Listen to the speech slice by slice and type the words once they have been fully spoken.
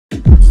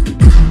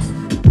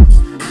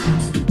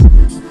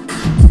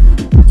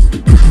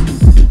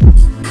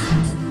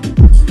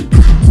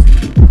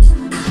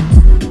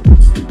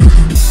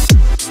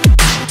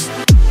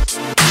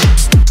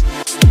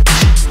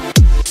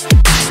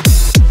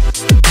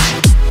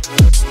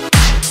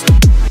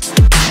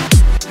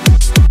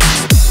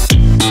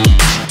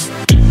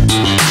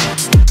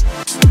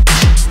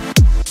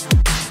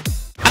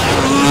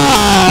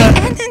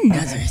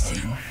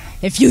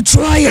If you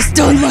try a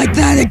stunt like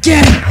that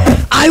again,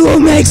 I will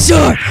make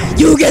sure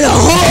you get a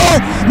whole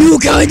new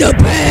kind of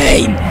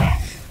pain!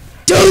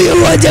 Do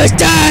you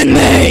understand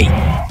me?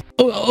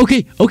 Oh,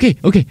 okay.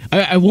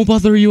 I won't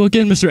bother you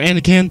again, Mr.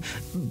 Anakin.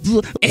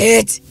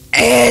 It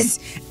is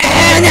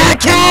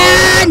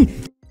Anakin!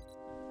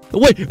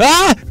 Wait,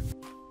 ah!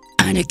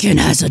 Anakin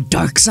has a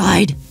dark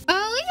side.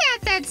 Oh, we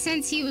had that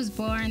since he was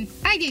born.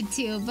 I did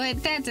too,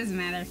 but that doesn't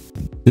matter.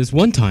 This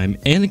one time,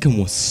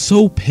 Anakin was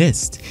so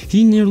pissed,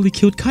 he nearly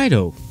killed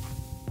Kaido.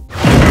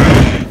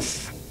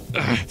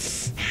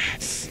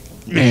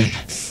 Man,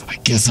 I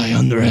guess I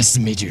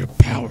underestimated your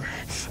power.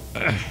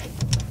 Time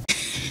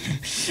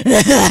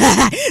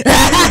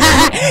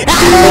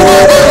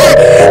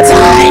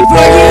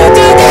for you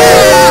to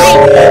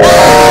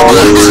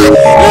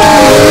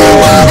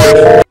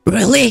die!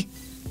 Really?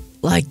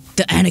 Like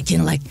the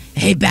Anakin, like,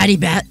 hey Batty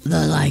Bat,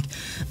 the like,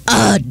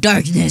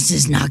 darkness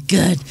is not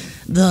good.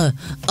 The,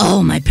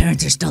 oh, my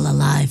parents are still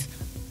alive.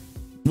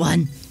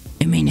 One,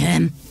 you mean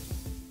him?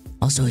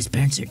 Also, his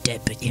parents are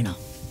dead, but you know.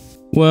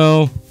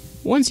 Well,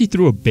 once he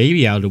threw a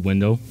baby out the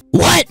window.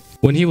 What?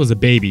 When he was a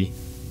baby.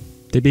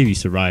 The baby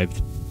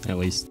survived, at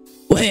least.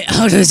 Wait,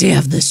 how does he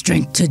have the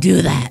strength to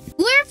do that?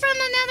 We're from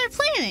another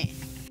planet.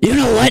 You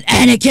know what,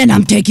 Anakin?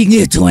 I'm taking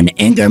you to an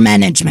anger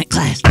management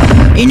class.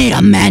 You need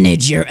to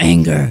manage your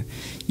anger.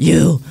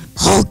 You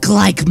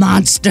Hulk-like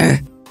monster.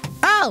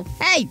 Oh,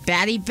 hey,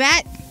 Batty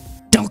Bat.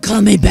 Don't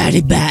call me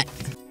Batty Bat.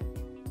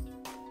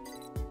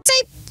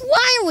 Say,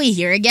 why are we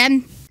here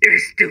again? You're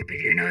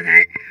stupid, you know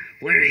that?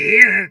 We're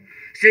here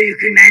so you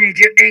can manage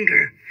your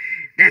anger.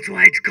 That's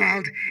why it's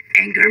called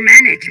anger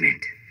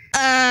management.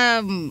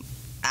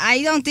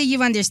 I don't think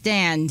you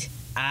understand.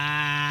 Be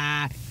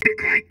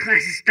quiet,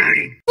 class is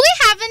starting. We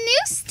have a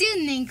new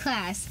student in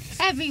class.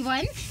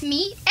 Everyone,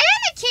 meet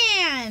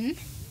Anakin.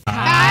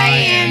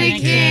 Hi,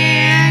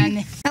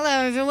 Anakin.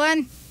 Hello,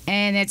 everyone.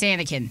 And it's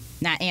Anakin,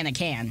 not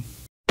Anakin.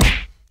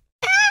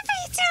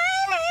 Every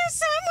time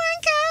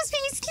someone calls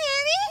me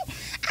skinny,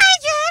 I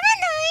grab a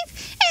knife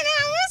and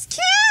almost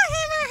kill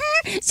him or her.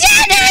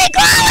 Gender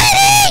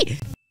equality!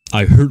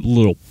 I hurt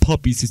little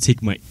puppies to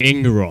take my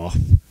anger off.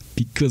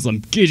 Because I'm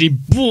getting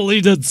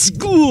bullied at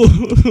school.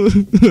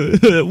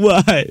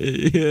 Why?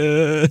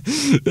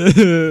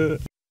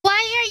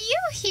 Why are you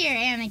here,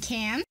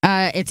 Anakin?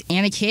 It's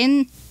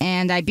Anakin,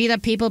 and I beat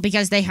up people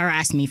because they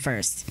harassed me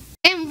first.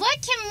 And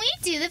what can we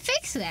do to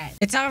fix that?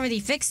 It's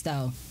already fixed,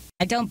 though.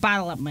 I don't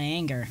bottle up my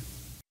anger.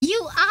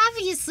 You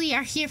obviously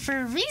are here for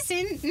a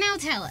reason. Now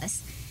tell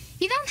us.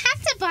 You don't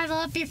have to bottle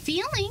up your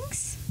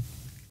feelings.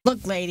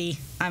 Look, lady,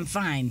 I'm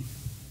fine.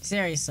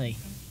 Seriously.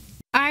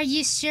 Are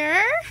you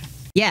sure?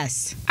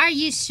 Yes. Are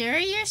you sure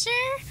you're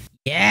sure?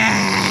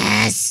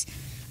 Yes!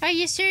 Are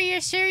you sure you're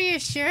sure you're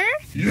sure?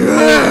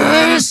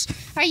 Yes!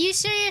 Are you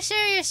sure you're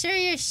sure you're sure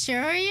you're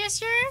sure you're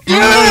sure?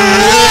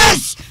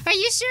 Yes! Are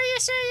you sure you're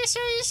sure you're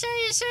sure you're sure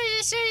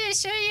you're sure you're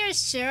sure you're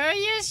sure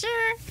you're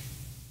sure?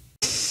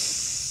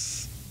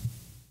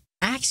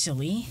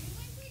 Actually...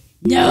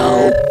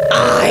 No,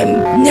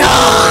 I'm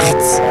not!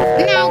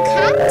 Now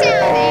calm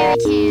down,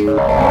 Anakin.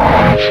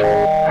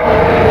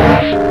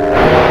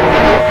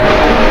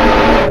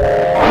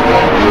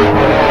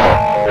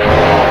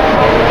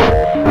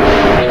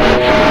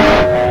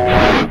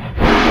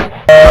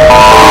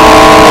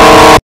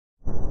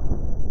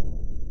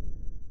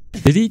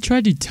 Did he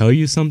try to tell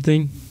you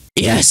something?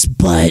 Yes,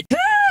 but...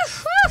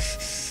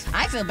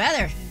 I feel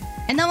better.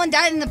 And no one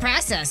died in the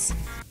process.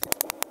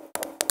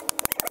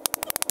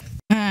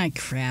 Ah,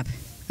 crap.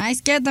 I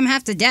scared them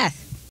half to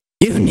death.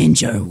 You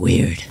ninja are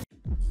weird.